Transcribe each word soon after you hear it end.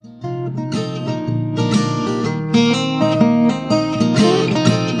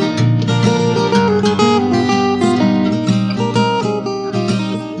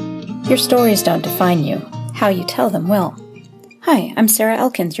Your stories don't define you. How you tell them will. Hi, I'm Sarah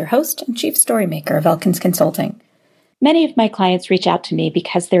Elkins, your host and Chief Storymaker of Elkins Consulting. Many of my clients reach out to me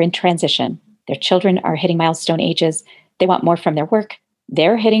because they're in transition. Their children are hitting milestone ages. They want more from their work.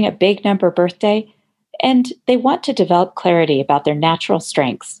 They're hitting a big number birthday. And they want to develop clarity about their natural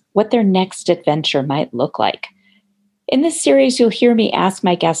strengths, what their next adventure might look like. In this series, you'll hear me ask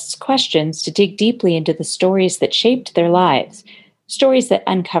my guests questions to dig deeply into the stories that shaped their lives, stories that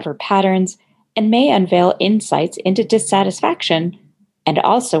uncover patterns and may unveil insights into dissatisfaction, and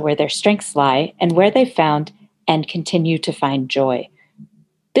also where their strengths lie and where they found and continue to find joy.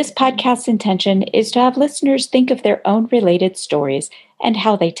 This podcast's intention is to have listeners think of their own related stories and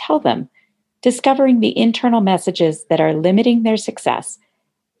how they tell them, discovering the internal messages that are limiting their success,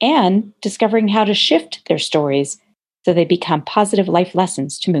 and discovering how to shift their stories so they become positive life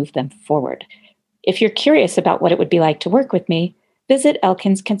lessons to move them forward. If you're curious about what it would be like to work with me, visit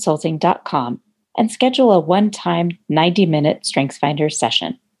elkinsconsulting.com and schedule a one-time 90-minute StrengthsFinder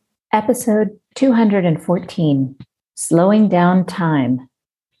session. Episode 214, Slowing Down Time,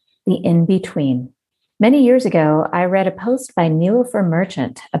 the In-Between. Many years ago, I read a post by Nilofer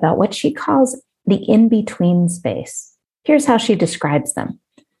Merchant about what she calls the in-between space. Here's how she describes them.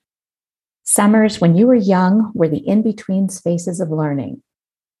 Summers when you were young were the in-between spaces of learning,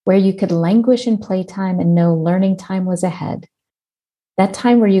 where you could languish in playtime and know learning time was ahead. That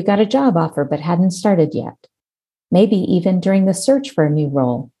time where you got a job offer but hadn't started yet, maybe even during the search for a new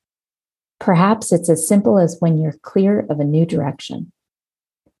role. Perhaps it's as simple as when you're clear of a new direction.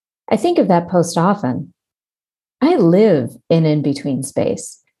 I think of that post often. I live in in-between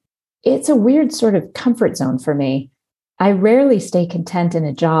space. It's a weird sort of comfort zone for me. I rarely stay content in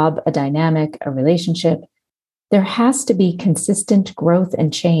a job, a dynamic, a relationship. There has to be consistent growth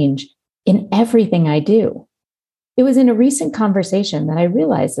and change in everything I do. It was in a recent conversation that I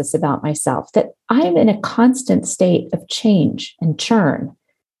realized this about myself, that I'm in a constant state of change and churn,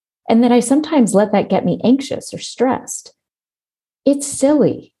 and that I sometimes let that get me anxious or stressed. It's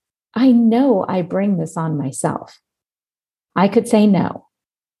silly. I know I bring this on myself. I could say no.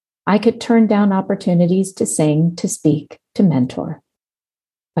 I could turn down opportunities to sing, to speak, to mentor.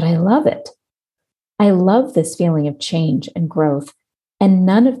 But I love it. I love this feeling of change and growth, and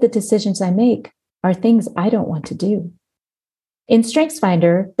none of the decisions I make are things I don't want to do. In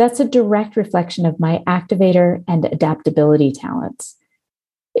StrengthsFinder, that's a direct reflection of my activator and adaptability talents.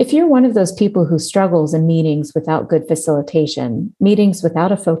 If you're one of those people who struggles in meetings without good facilitation, meetings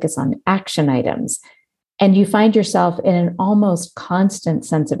without a focus on action items, and you find yourself in an almost constant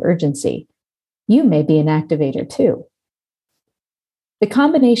sense of urgency, you may be an activator too. The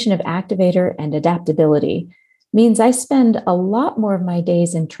combination of activator and adaptability means I spend a lot more of my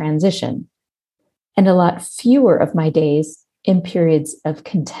days in transition and a lot fewer of my days in periods of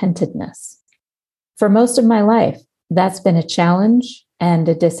contentedness. For most of my life, that's been a challenge and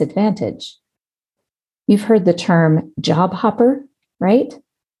a disadvantage. You've heard the term job hopper, right?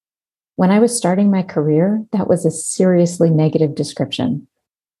 When I was starting my career, that was a seriously negative description.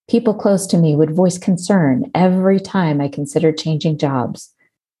 People close to me would voice concern every time I considered changing jobs.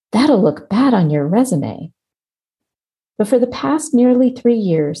 That'll look bad on your resume. But for the past nearly 3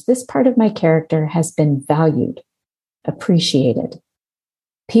 years, this part of my character has been valued, appreciated.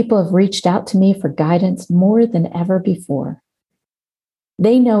 People have reached out to me for guidance more than ever before.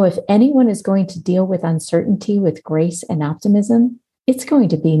 They know if anyone is going to deal with uncertainty with grace and optimism, it's going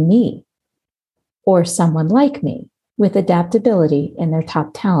to be me, or someone like me with adaptability in their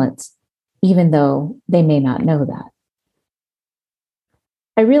top talents, even though they may not know that.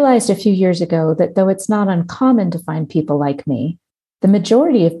 I realized a few years ago that though it's not uncommon to find people like me, the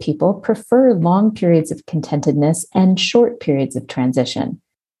majority of people prefer long periods of contentedness and short periods of transition,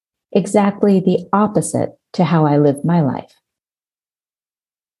 exactly the opposite to how I live my life.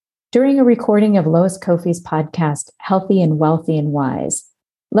 During a recording of Lois Kofi's podcast, Healthy and Wealthy and Wise,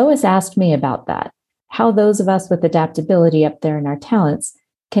 Lois asked me about that, how those of us with adaptability up there in our talents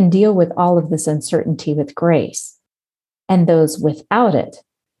can deal with all of this uncertainty with grace, and those without it,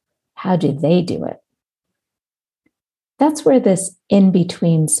 how do they do it? That's where this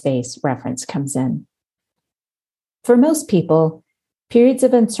in-between space reference comes in. For most people, periods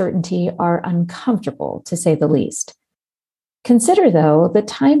of uncertainty are uncomfortable, to say the least. Consider, though, the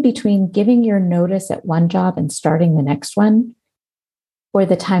time between giving your notice at one job and starting the next one, or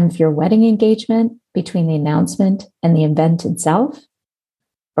the time of your wedding engagement between the announcement and the event itself,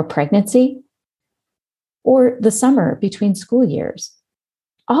 or pregnancy, or the summer between school years.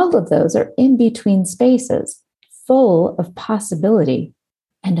 All of those are in-between spaces, full of possibility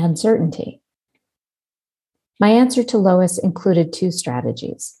and uncertainty. My answer to Lois included 2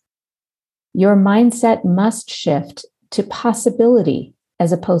 strategies. Your mindset must shift to possibility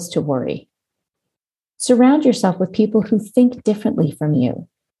as opposed to worry. Surround yourself with people who think differently from you,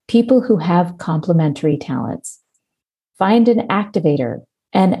 people who have complementary talents. Find an activator,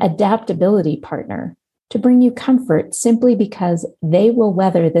 an adaptability partner to bring you comfort simply because they will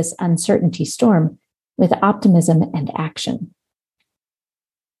weather this uncertainty storm with optimism and action.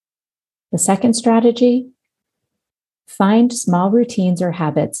 The second strategy, find small routines or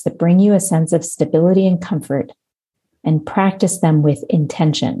habits that bring you a sense of stability and comfort and practice them with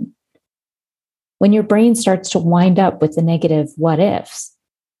intention. When your brain starts to wind up with the negative what ifs,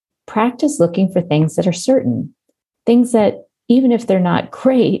 practice looking for things that are certain, things that, even if they're not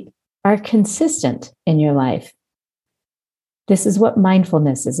great, are consistent in your life. This is what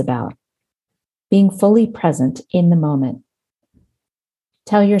mindfulness is about, being fully present in the moment.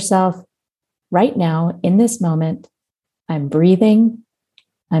 Tell yourself, right now, in this moment, I'm breathing,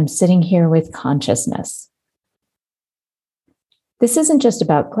 I'm sitting here with consciousness. This isn't just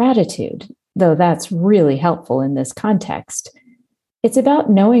about gratitude, though that's really helpful in this context. It's about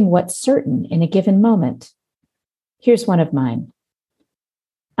knowing what's certain in a given moment. Here's one of mine.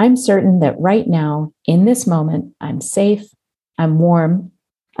 I'm certain that right now, in this moment, I'm safe, I'm warm,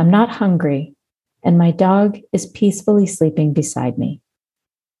 I'm not hungry, and my dog is peacefully sleeping beside me.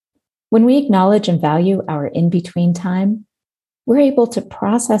 When we acknowledge and value our in-between time, we're able to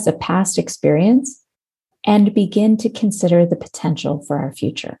process a past experience and begin to consider the potential for our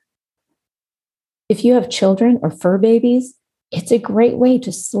future. If you have children or fur babies, it's a great way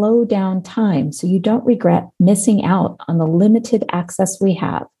to slow down time so you don't regret missing out on the limited access we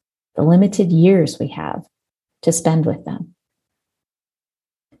have, the limited years we have to spend with them.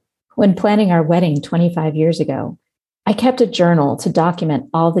 When planning our wedding 25 years ago, I kept a journal to document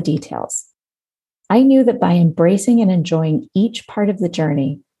all the details. I knew that by embracing and enjoying each part of the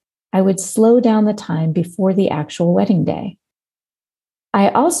journey, I would slow down the time before the actual wedding day. I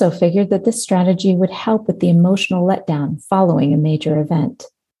also figured that this strategy would help with the emotional letdown following a major event.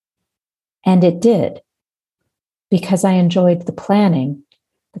 And it did, because I enjoyed the planning,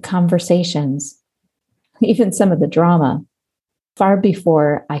 the conversations, even some of the drama, far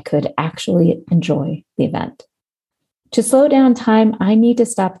before I could actually enjoy the event. To slow down time, I need to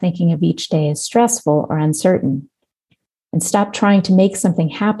stop thinking of each day as stressful or uncertain and stop trying to make something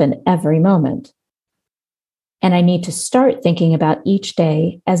happen every moment. And I need to start thinking about each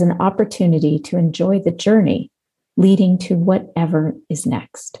day as an opportunity to enjoy the journey leading to whatever is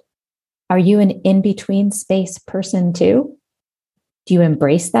next. Are you an in-between space person too? Do you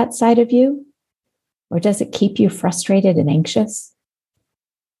embrace that side of you? Or does it keep you frustrated and anxious?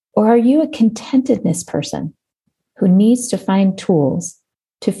 Or are you a contentedness person who needs to find tools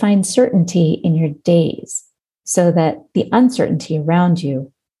to find certainty in your days so that the uncertainty around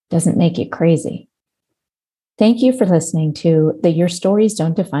you doesn't make you crazy? Thank you for listening to the Your Stories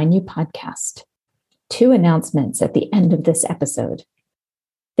Don't Define You podcast. 2 announcements at the end of this episode.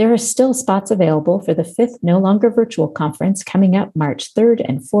 There are still spots available for the 5th No Longer Virtual Conference coming up March 3rd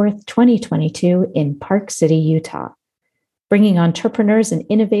and 4th, 2022 in Park City, Utah, bringing entrepreneurs and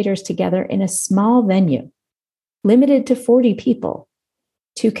innovators together in a small venue, limited to 40 people,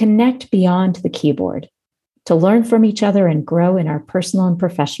 to connect beyond the keyboard, to learn from each other and grow in our personal and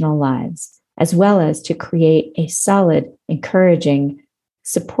professional lives, as well as to create a solid, encouraging,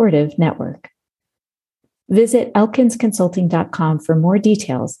 supportive network. Visit elkinsconsulting.com for more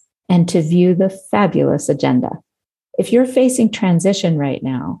details and to view the fabulous agenda. If you're facing transition right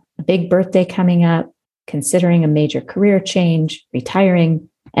now, a big birthday coming up, considering a major career change, retiring,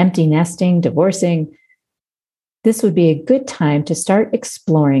 empty nesting, divorcing, this would be a good time to start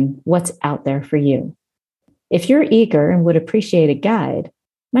exploring what's out there for you. If you're eager and would appreciate a guide,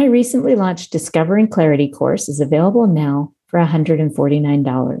 my recently launched Discovering Clarity course is available now for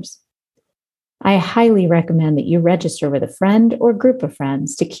 $149. I highly recommend that you register with a friend or group of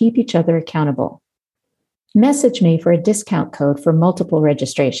friends to keep each other accountable. Message me for a discount code for multiple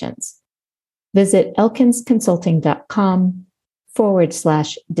registrations. Visit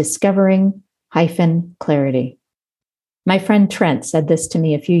elkinsconsulting.com/discovering-clarity. My friend Trent said this to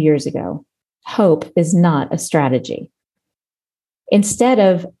me a few years ago. Hope is not a strategy. Instead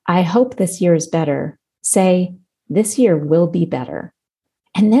of, I hope this year is better, say, this year will be better,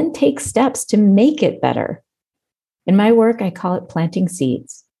 and then take steps to make it better. In my work, I call it planting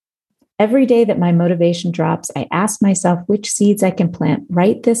seeds. Every day that my motivation drops, I ask myself which seeds I can plant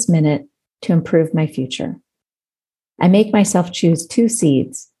right this minute to improve my future. I make myself choose 2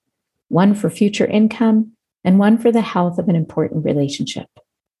 seeds, one for future income and one for the health of an important relationship.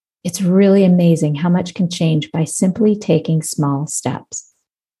 It's really amazing how much can change by simply taking small steps.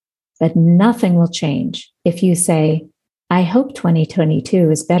 But nothing will change if you say, I hope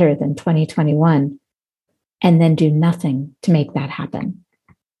 2022 is better than 2021, and then do nothing to make that happen.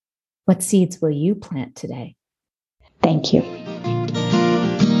 What seeds will you plant today? Thank you.